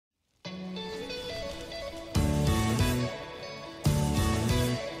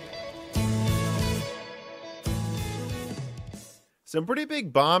Some pretty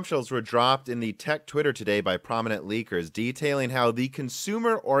big bombshells were dropped in the tech Twitter today by prominent leakers, detailing how the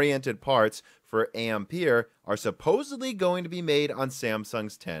consumer-oriented parts for Ampere are supposedly going to be made on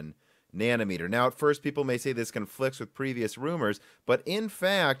Samsung's 10 nanometer. Now, at first, people may say this conflicts with previous rumors, but in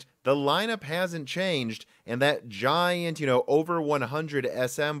fact, the lineup hasn't changed, and that giant, over 100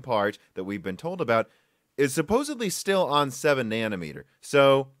 SM part that we've been told about is supposedly still on 7 nanometer.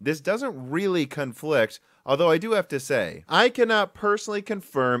 So this doesn't really conflict, although I do have to say, I cannot personally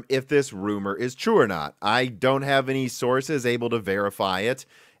confirm if this rumor is true or not. I don't have any sources able to verify it.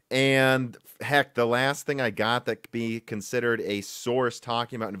 And heck, the last thing I got that could be considered a source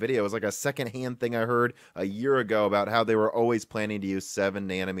talking about Nvidia was like a secondhand thing I heard a year ago about how they were always planning to use 7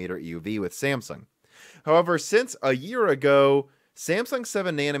 nanometer EUV with Samsung. However, since a year ago, Samsung's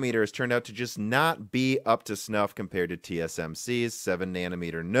 7 nanometer has turned out to just not be up to snuff compared to TSMC's 7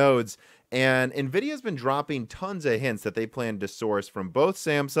 nanometer nodes, and Nvidia's been dropping tons of hints that they plan to source from both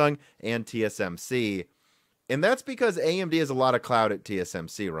Samsung and TSMC, and that's because AMD has a lot of clout at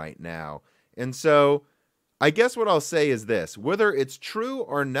TSMC right now. And so, I guess what I'll say is this: whether it's true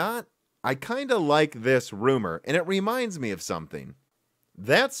or not, I kind of like this rumor, and it reminds me of something.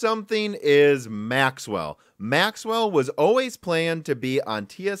 That something is Maxwell. Maxwell was always planned to be on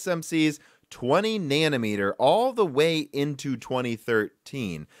TSMC's 20 nanometer all the way into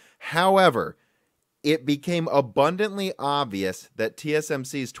 2013. However, it became abundantly obvious that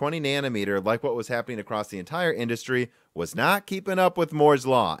TSMC's 20 nanometer, like what was happening across the entire industry, was not keeping up with Moore's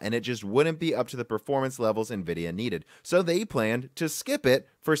Law, and it just wouldn't be up to the performance levels Nvidia needed. So they planned to skip it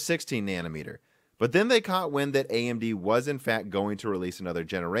for 16 nanometer. But then they caught wind that AMD was in fact going to release another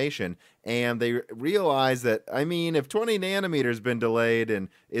generation, and they realized that, if 20 nanometer's been delayed and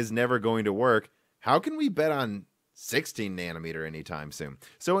is never going to work, how can we bet on 16 nanometer anytime soon?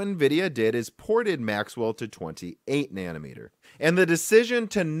 So what Nvidia did is ported Maxwell to 28 nanometer. And the decision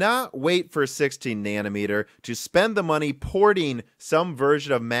to not wait for 16 nanometer, to spend the money porting some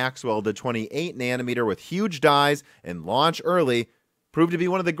version of Maxwell to 28 nanometer with huge dies and launch early, proved to be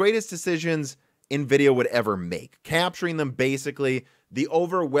one of the greatest decisions Nvidia would ever make, capturing them basically the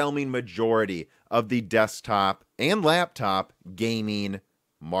overwhelming majority of the desktop and laptop gaming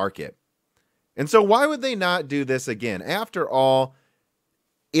market. And so why would they not do this again? After all,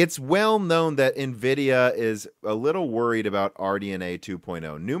 it's well known that Nvidia is a little worried about RDNA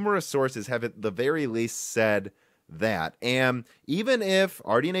 2.0. Numerous sources have at the very least said that. And even if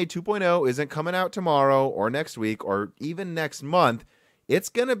RDNA 2.0 isn't coming out tomorrow or next week or even next month, it's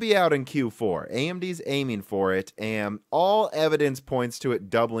going to be out in Q4. AMD's aiming for it, and all evidence points to it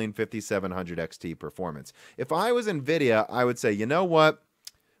doubling 5700 XT performance. If I was Nvidia, I would say, you know what?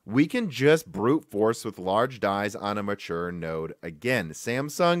 We can just brute force with large dies on a mature node again.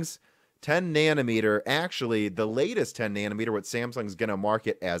 Samsung's 10 nanometer, actually the latest 10 nanometer, what Samsung's going to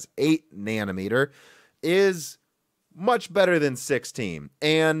market as 8 nanometer, is much better than 16.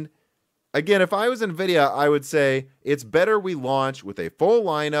 And again, if I was Nvidia, I would say it's better we launch with a full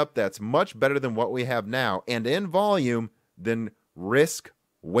lineup that's much better than what we have now and in volume than risk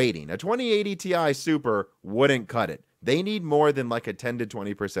waiting. A 2080 Ti Super wouldn't cut it. They need more than like a 10 to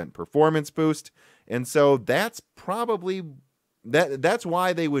 20% performance boost. And so that's probably, that's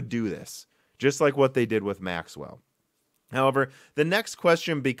why they would do this, just like what they did with Maxwell. However, the next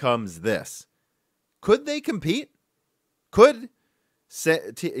question becomes this: could they compete? Could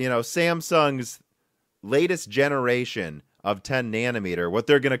Samsung's latest generation of 10 nanometer, what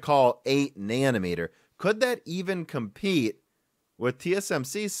they're going to call 8 nanometer, could that even compete with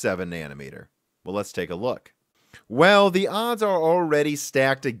TSMC's 7 nanometer? Well, let's take a look. Well, the odds are already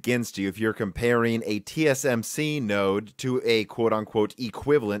stacked against you if you're comparing a TSMC node to a quote-unquote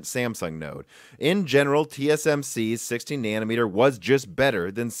equivalent Samsung node. In general, TSMC's 16 nanometer was just better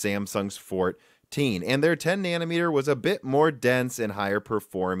than Samsung's 14, and their 10 nanometer was a bit more dense and higher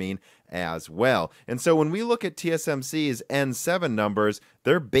performing as well. And so when we look at TSMC's N7 numbers,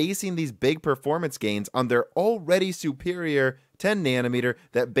 they're basing these big performance gains on their already superior 10 nanometer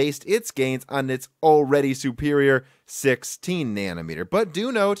that based its gains on its already superior 16 nanometer. But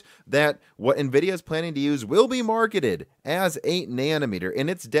do note that what Nvidia is planning to use will be marketed as 8 nanometer, and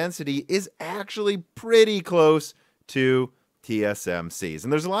its density is actually pretty close to TSMC's.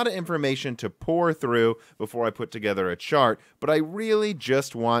 And there's a lot of information to pour through before I put together a chart, but I really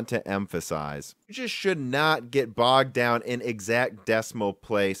just want to emphasize, you just should not get bogged down in exact decimal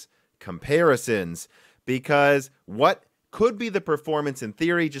place comparisons, because what could be the performance in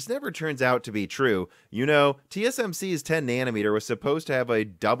theory just never turns out to be true. TSMC's 10 nanometer was supposed to have a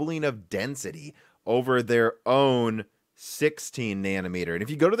doubling of density over their own 16 nanometer. And if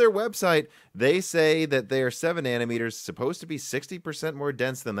you go to their website, they say that their 7 nanometers supposed to be 60% more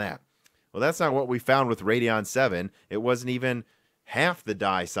dense than that. Well, that's not what we found with Radeon 7. It wasn't even half the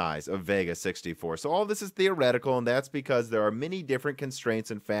die size of Vega 64. So all this is theoretical, and that's because there are many different constraints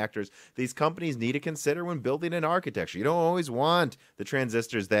and factors these companies need to consider when building an architecture. You don't always want the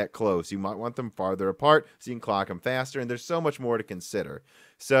transistors that close. You might want them farther apart so you can clock them faster, and there's so much more to consider.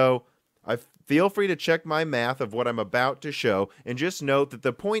 So I feel free to check my math of what I'm about to show, and just note that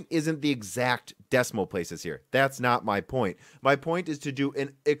the point isn't the exact decimal places here. That's not my point. My point is to do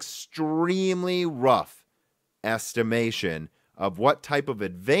an extremely rough estimation of what type of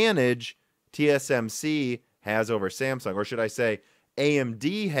advantage TSMC has over Samsung, or should I say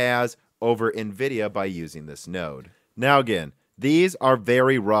AMD has over Nvidia by using this node. Now again, these are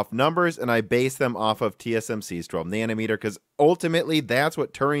very rough numbers, and I base them off of TSMC's 12 nanometer because ultimately that's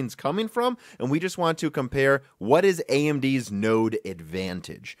what Turing's coming from, and we just want to compare what is AMD's node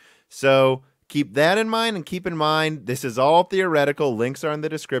advantage. So keep that in mind, and keep in mind this is all theoretical. Links are in the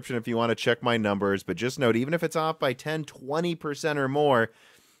description if you want to check my numbers, but just note, even if it's off by 10, 20% or more,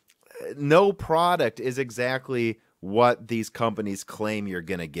 no product is exactly what these companies claim you're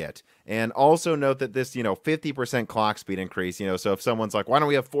going to get. And also note that this, 50% clock speed increase, so if someone's like, why don't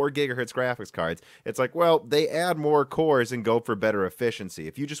we have 4 gigahertz graphics cards? It's like, well, they add more cores and go for better efficiency.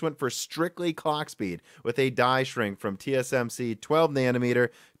 If you just went for strictly clock speed with a die shrink from TSMC 12 nanometer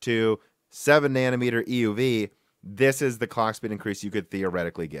to 7 nanometer EUV, this is the clock speed increase you could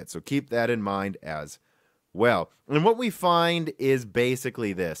theoretically get. So keep that in mind as well. And what we find is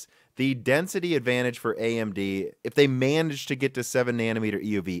basically this. The density advantage for AMD, if they manage to get to 7 nanometer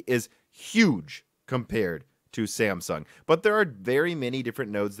EUV, is huge compared to Samsung. But there are very many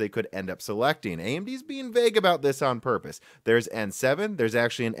different nodes they could end up selecting. AMD's being vague about this on purpose. There's N7, there's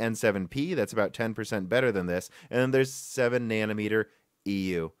actually an N7P that's about 10% better than this, and then there's 7 nanometer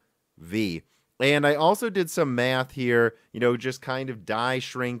EUV. And I also did some math here, just kind of die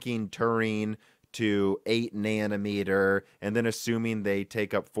shrinking Turing to 8 nanometer, and then assuming they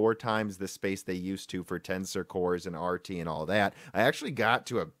take up 4 times the space they used to for tensor cores and RT and all that, I actually got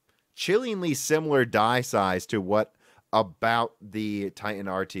to a chillingly similar die size to what about the Titan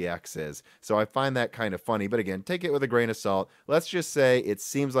RTX is. So I find that kind of funny, but again, take it with a grain of salt. Let's just say it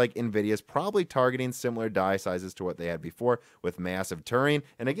seems like Nvidia is probably targeting similar die sizes to what they had before with massive Turing.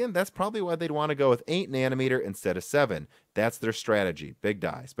 And again, that's probably why they'd want to go with 8 nanometer instead of 7. That's their strategy, big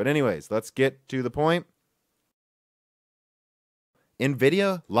dies. But anyways, let's get to the point.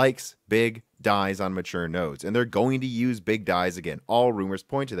 Nvidia likes big dies on mature nodes, and they're going to use big dies again. All rumors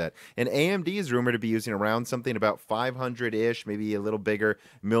point to that. And AMD is rumored to be using around something about 500-ish, maybe a little bigger,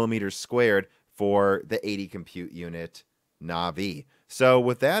 millimeters squared for the 80 compute unit Navi. So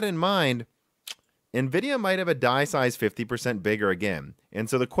with that in mind, Nvidia might have a die size 50% bigger again. And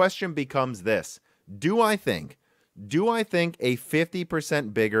so the question becomes this. Do I think a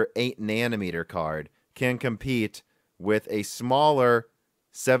 50% bigger 8 nanometer card can compete with a smaller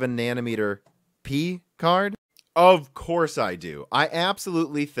 7 nanometer P card? Of course I do. I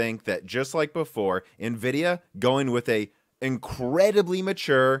absolutely think that just like before, Nvidia going with a incredibly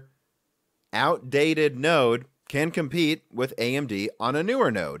mature, outdated node can compete with AMD on a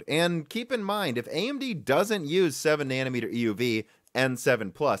newer node. And keep in mind, if AMD doesn't use 7 nanometer EUV,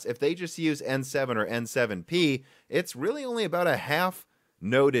 N7 Plus, if they just use N7 or N7P, it's really only about a half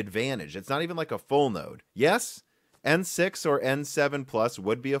node advantage. It's not even like a full node. Yes, N6 or N7 Plus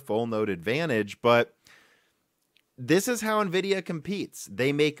would be a full node advantage, but this is how Nvidia competes.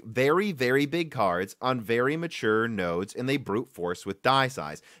 They make very, very big cards on very mature nodes, and they brute force with die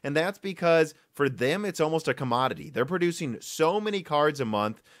size. And that's because for them, it's almost a commodity. They're producing so many cards a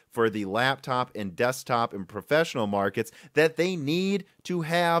month for the laptop and desktop and professional markets that they need to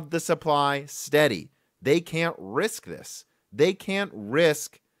have the supply steady. They can't risk this. They can't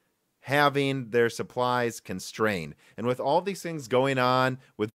risk having their supplies constrained. And with all these things going on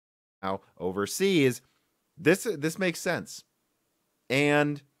with now overseas, this makes sense.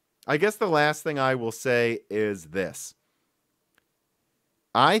 And I guess the last thing I will say is this.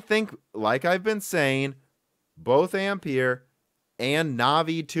 I think, like I've been saying, both Ampere and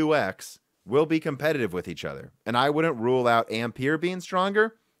Navi 2X will be competitive with each other. And I wouldn't rule out Ampere being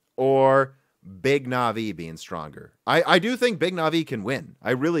stronger or Big Navi being stronger. I do think Big Navi can win.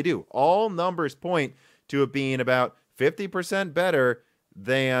 I really do. All numbers point to it being about 50% better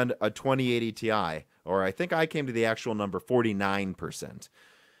than a 2080 Ti. Or I think I came to the actual number 49%.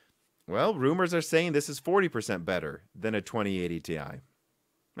 Well, rumors are saying this is 40% better than a 2080 Ti.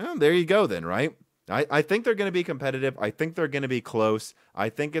 Well, there you go then, right? I think they're going to be competitive. I think they're going to be close. I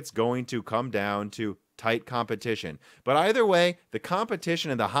think it's going to come down to tight competition. But either way, the competition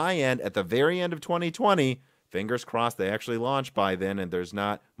in the high end at the very end of 2020, fingers crossed they actually launch by then and there's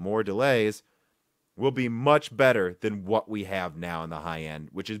not more delays, will be much better than what we have now in the high end,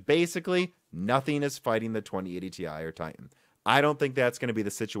 which is basically nothing is fighting the 2080 Ti or Titan. I don't think that's going to be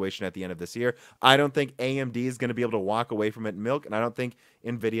the situation at the end of this year. I don't think AMD is going to be able to walk away from it and milk, and I don't think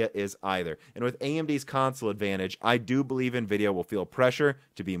Nvidia is either. And with AMD's console advantage, I do believe Nvidia will feel pressure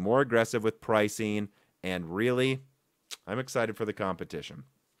to be more aggressive with pricing, and really, I'm excited for the competition.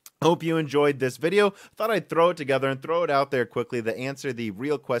 Hope you enjoyed this video. Thought I'd throw it together and throw it out there quickly to answer the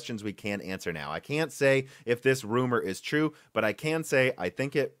real questions we can't answer now. I can't say if this rumor is true, but I can say I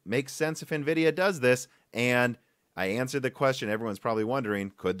think it makes sense if Nvidia does this, and I answered the question everyone's probably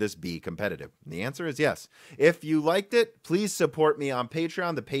wondering, could this be competitive? And the answer is yes. If you liked it, please support me on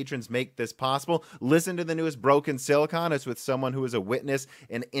Patreon. The patrons make this possible. Listen to the newest Broken Silicon. It's with someone who is a witness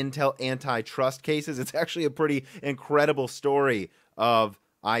in Intel antitrust cases. It's actually a pretty incredible story of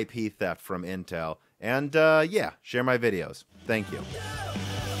IP theft from Intel. And yeah, share my videos. Thank you.